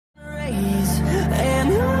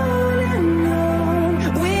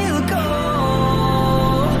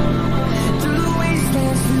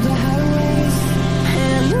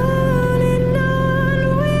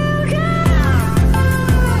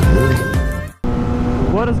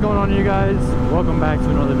What is going on, you guys? Welcome back to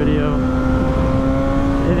another video.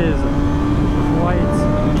 It is quite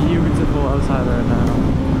beautiful outside right now.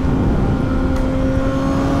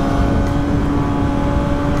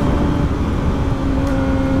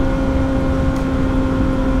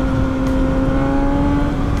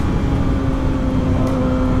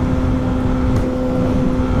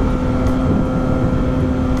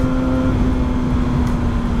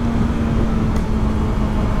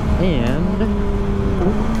 And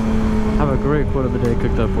I have a great quote of the day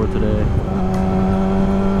cooked up for today.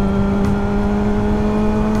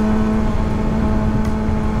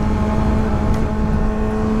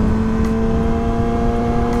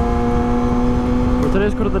 For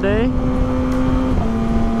today's quote of the day,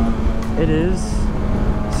 it is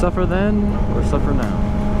suffer then or suffer now.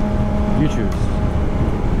 You choose.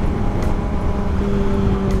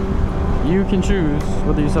 You can choose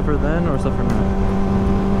whether you suffer then or suffer now.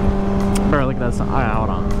 Bro, look at that sun. Hold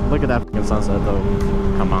on. Look at that fucking sunset, though.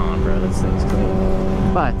 Come on, bro. This thing's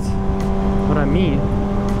clean. But what I mean,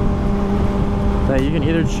 that you can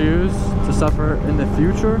either choose to suffer in the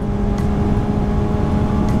future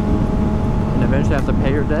and eventually have to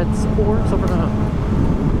pay your debts, or suffer now.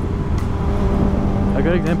 A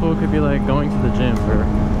good example could be like going to the gym, bro.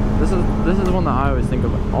 This is one that I always think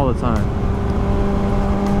of all the time.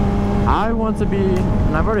 I want to be,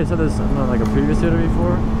 and I've already said this in like a previous video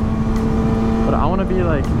before, but I want to be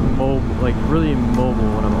like mobile, like really mobile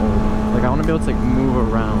when I'm old. Like I want to be able to like move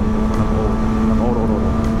around when I'm old. When I'm old.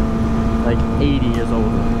 Like 80 years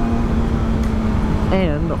old.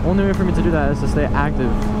 And the only way for me to do that is to stay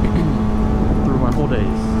active through my whole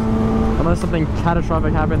days. Unless something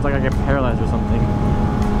catastrophic happens, like I get paralyzed or something,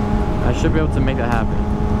 I should be able to make that happen.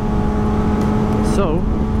 So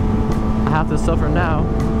I have to suffer now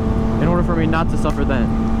in order for me not to suffer then.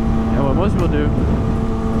 And what most people do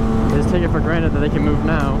is take it for granted that they can move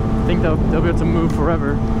now, think they'll be able to move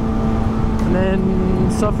forever, and then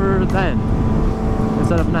suffer then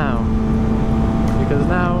instead of now. Because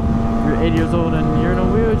now you're 80 years old and you're in a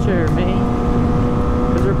wheelchair, man,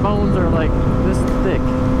 because your bones are like this thick.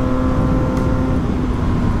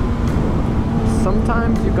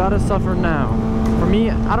 Sometimes you gotta suffer now. For me,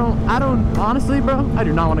 I don't honestly, bro, I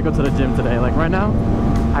do not want to go to the gym today. Like right now,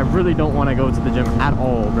 I really don't want to go to the gym at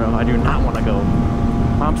all, bro. I do not want to go.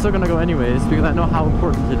 I'm still gonna go anyways because I know how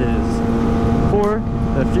important it is for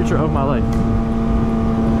the future of my life.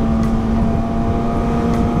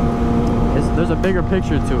 There's a bigger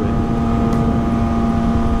picture to it.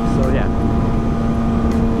 So yeah,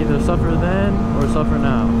 either suffer then or suffer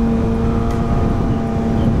now.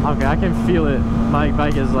 Okay, I can feel it. My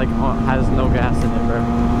bike is like has no gas in it, bro.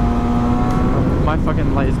 My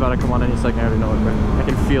fucking light is about to come on any second. I already know it, bro. I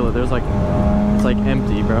can feel it. There's like, it's like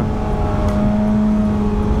empty, bro.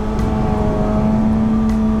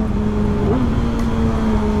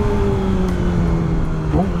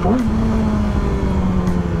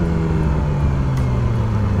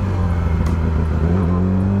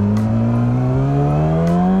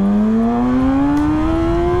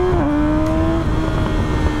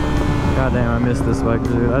 Goddamn, I missed this bike,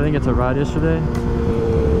 dude. I didn't get to ride yesterday.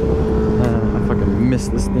 I fucking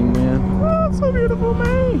missed this thing, man. Oh, it's so beautiful,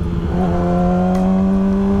 man.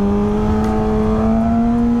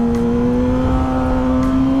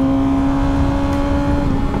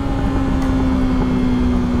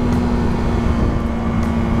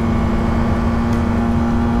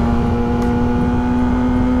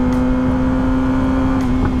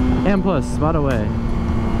 And plus, by the way,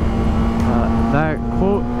 that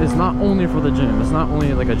quote is not only for the gym. It's not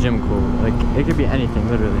only like a gym quote. Like, it could be anything,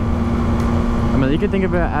 literally. I mean, you could think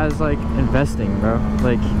of it as like investing, bro.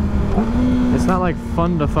 Like, it's not like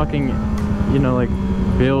fun to fucking, you know, like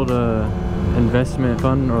build a investment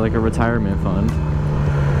fund or like a retirement fund.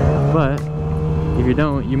 But if you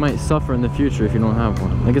don't, you might suffer in the future if you don't have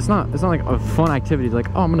one. Like, it's not like a fun activity. Like,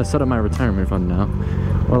 oh, I'm gonna set up my retirement fund now,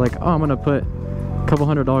 or like, oh, I'm gonna put a couple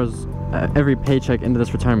 $100 every paycheck into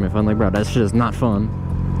this retirement fund. Like, bro, that shit is not fun.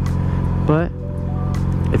 But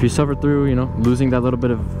if you suffer through, you know, losing that little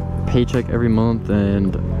bit of paycheck every month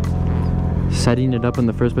and setting it up in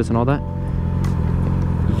the first place and all that,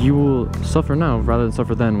 you will suffer now rather than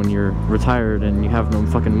suffer then when you're retired and you have no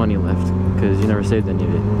fucking money left because you never saved any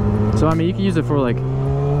of it. So I mean, you can use it for like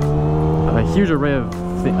a huge array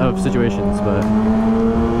of situations, but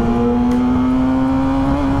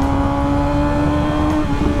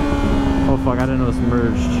oh fuck, I didn't know this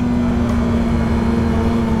merged.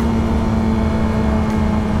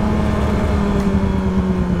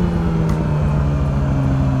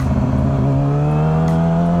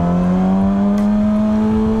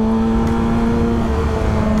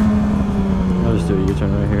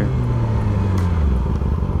 U-turn right here.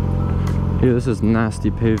 Here, this is nasty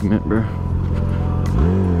pavement, bro.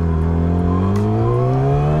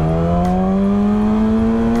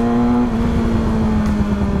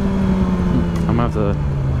 I'm gonna have to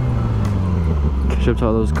catch up to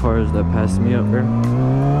all those cars that passed me up, bro.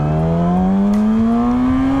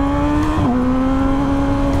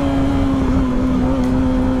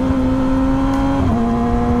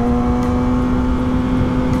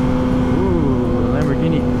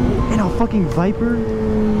 Fucking Viper,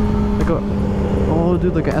 like a, oh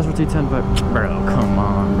dude, like a SRT10 Viper, bro. Come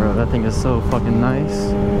on, bro, that thing is so fucking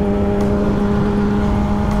nice.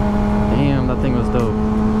 Damn, that thing was dope.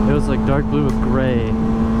 It was like dark blue with gray.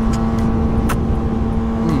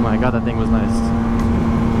 Oh my god, that thing was nice.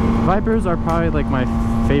 Vipers are probably like my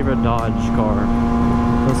favorite Dodge car.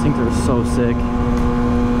 Those things are so sick.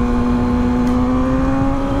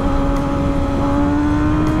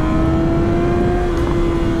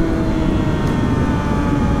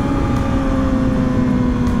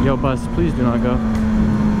 Yo, bus, please do not go.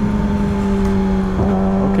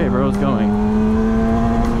 Okay, bro, it's going.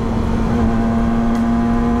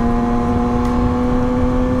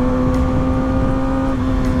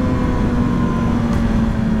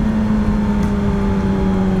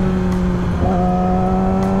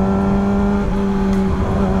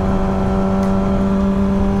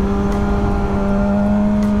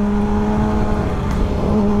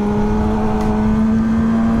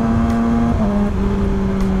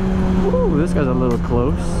 This guy's a little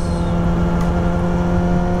close.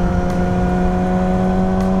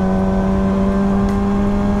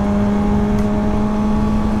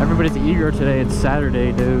 Everybody's eager today. It's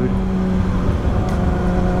Saturday, dude.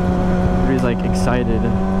 Everybody's like excited.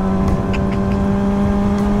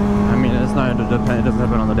 I mean, it's not, it doesn't depend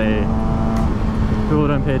on the day. People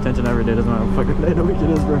don't pay attention every day. Doesn't matter what fucking day of the week it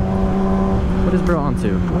is, bro. What is bro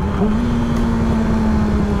onto?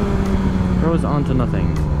 Bro is onto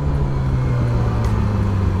nothing.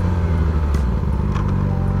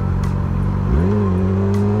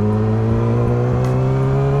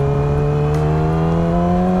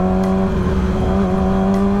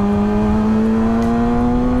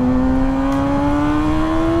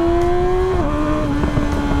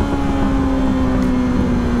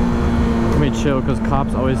 Chill, because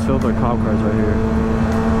cops always fill their cop cars right here.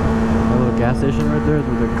 A little gas station right there is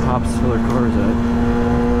where the cops fill their cars at.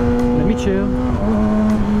 Let me chill.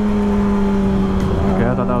 Okay,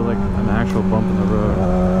 I thought that was like an actual bump in the road.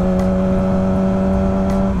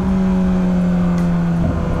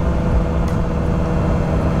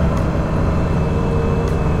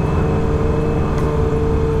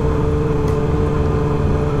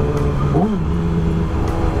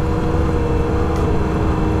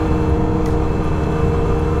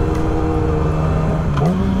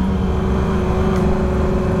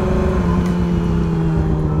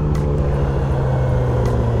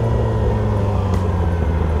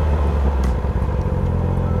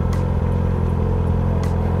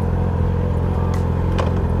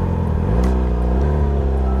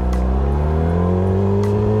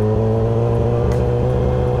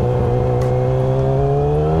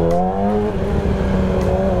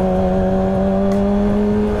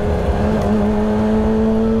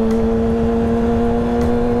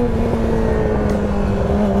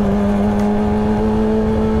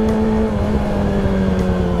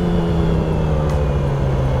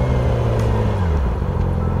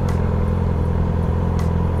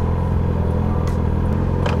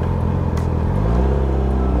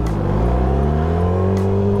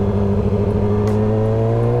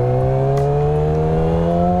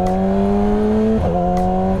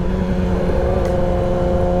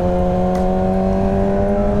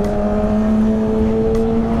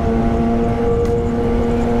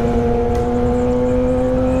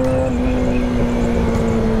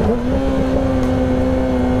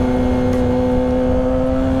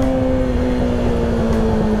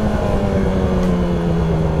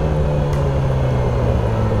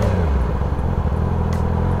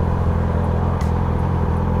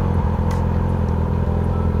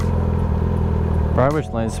 I wish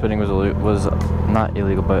lane spinning was not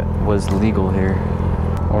illegal, but was legal here,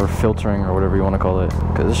 or filtering, or whatever you want to call it.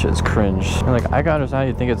 Because this shit's cringe. And like, I can understand how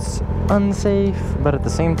you think it's unsafe, but at the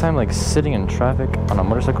same time, like sitting in traffic on a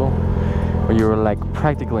motorcycle, where you're like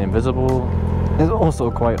practically invisible, is also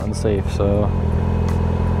quite unsafe. So,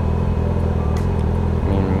 I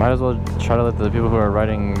mean, might as well try to let the people who are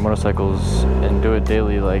riding motorcycles and do it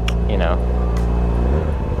daily, like, you know,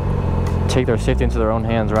 take their safety into their own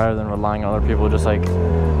hands rather than relying on other people, just like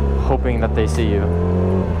hoping that they see you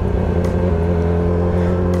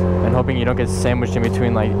and hoping you don't get sandwiched in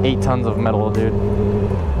between like 8 tons of metal, dude.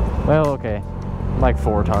 Well, okay. Like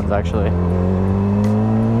 4 tons, actually.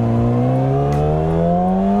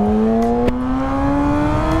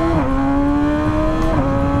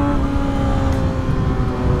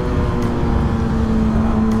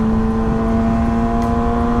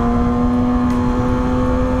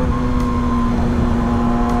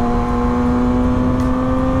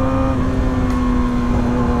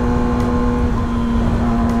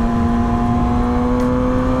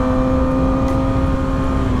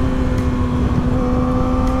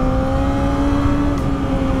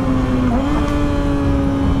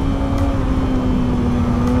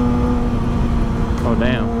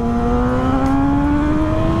 Damn.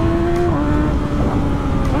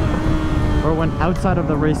 Or went outside of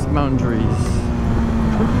the race boundaries.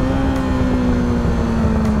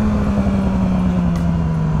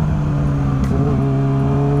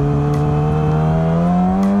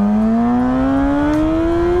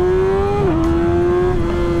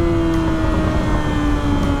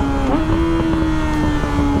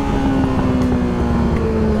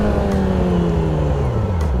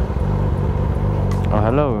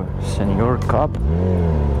 Hello, Senor Cop.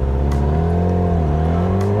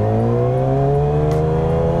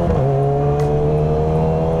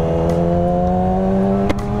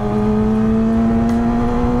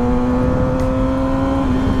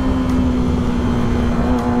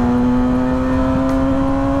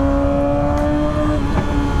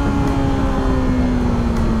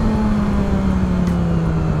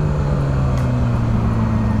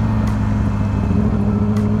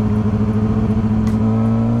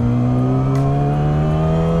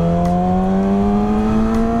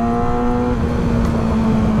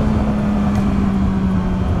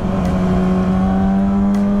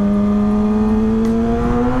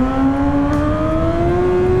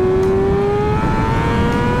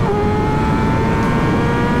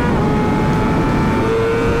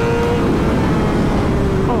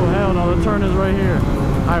 Turn is right here.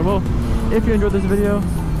 Alright, well, if you enjoyed this video,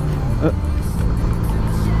 let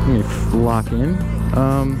me lock in.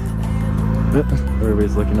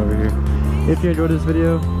 Everybody's looking over here. If you enjoyed this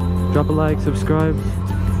video, drop a like, subscribe,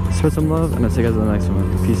 spread some love, and I'll see you guys in the next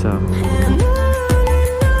one. Peace out.